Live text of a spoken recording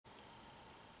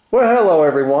Well, hello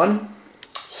everyone.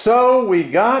 So we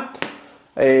got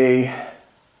a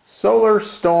solar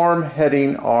storm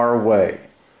heading our way.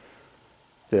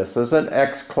 This is an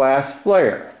X-class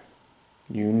flare.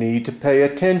 You need to pay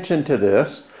attention to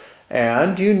this,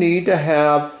 and you need to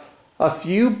have a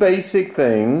few basic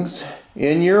things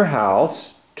in your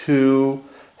house to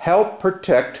help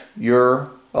protect your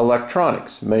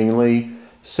electronics, mainly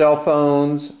cell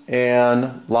phones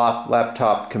and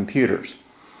laptop computers.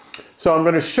 So I'm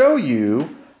going to show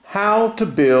you how to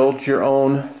build your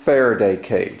own Faraday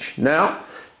cage. Now,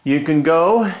 you can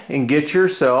go and get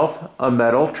yourself a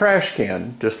metal trash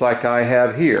can, just like I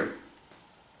have here.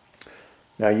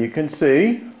 Now you can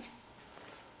see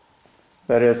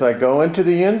that as I go into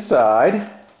the inside,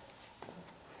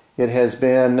 it has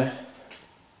been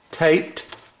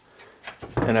taped,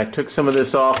 and I took some of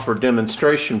this off for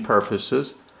demonstration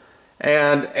purposes.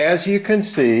 And as you can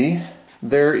see,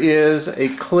 there is a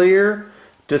clear,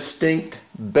 distinct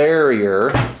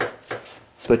barrier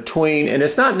between, and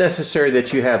it's not necessary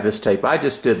that you have this tape, I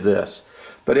just did this.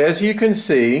 But as you can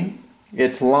see,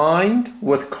 it's lined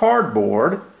with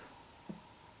cardboard,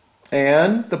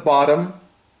 and the bottom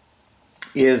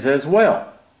is as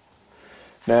well.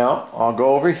 Now, I'll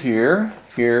go over here.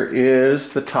 Here is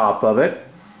the top of it,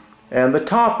 and the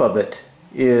top of it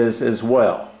is as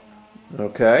well.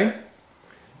 Okay?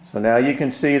 So now you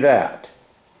can see that.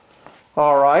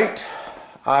 Alright,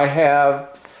 I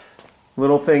have a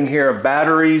little thing here of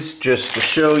batteries just to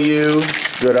show you.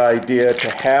 Good idea to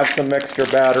have some extra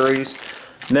batteries.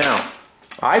 Now,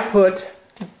 I put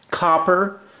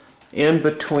copper in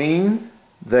between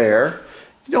there.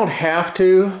 You don't have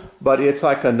to, but it's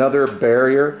like another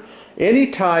barrier. Any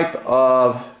type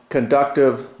of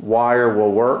conductive wire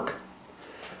will work.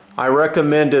 I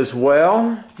recommend as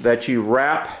well that you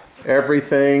wrap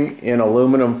everything in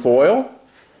aluminum foil.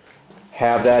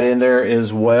 Have that in there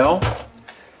as well.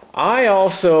 I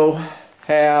also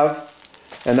have,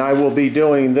 and I will be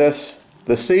doing this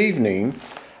evening,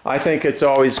 I think it's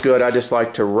always good, I just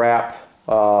like to wrap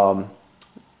my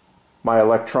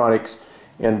electronics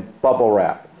in bubble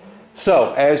wrap.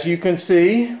 So as you can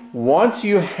see, once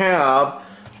you have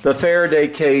the Faraday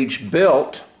cage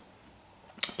built,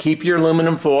 keep your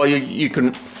aluminum foil. You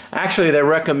can, actually they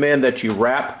recommend that you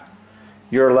wrap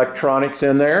your electronics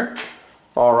in there.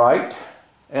 All right.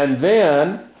 And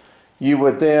then you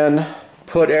would then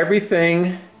put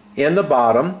everything in the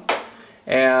bottom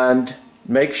and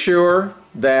make sure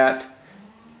that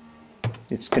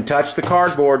it can touch the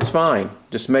cardboard, it's fine.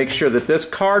 Just make sure that this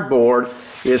cardboard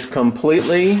is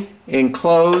completely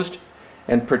enclosed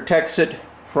and protects it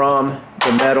from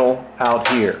the metal out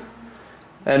here.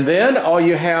 And then all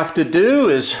you have to do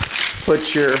is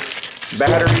put your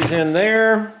batteries in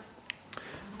there.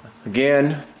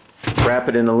 Again, wrap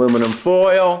it in aluminum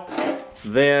foil,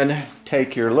 then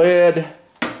take your lid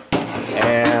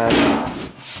and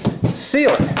seal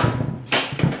it.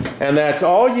 And that's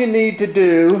all you need to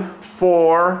do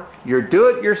for your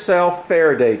do-it-yourself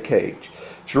Faraday cage.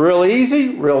 It's real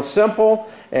easy, real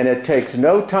simple, and it takes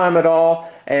no time at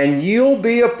all, and you'll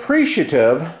be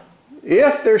appreciative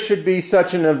if there should be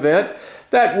such an event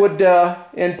that would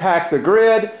impact the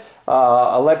grid,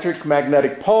 electric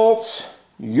magnetic pulse.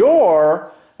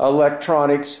 Your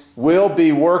electronics will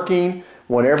be working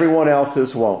when everyone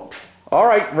else's won't. All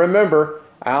right, remember,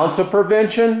 ounce of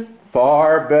prevention,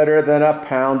 far better than a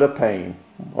pound of pain.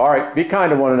 All right, be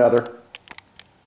kind to one another.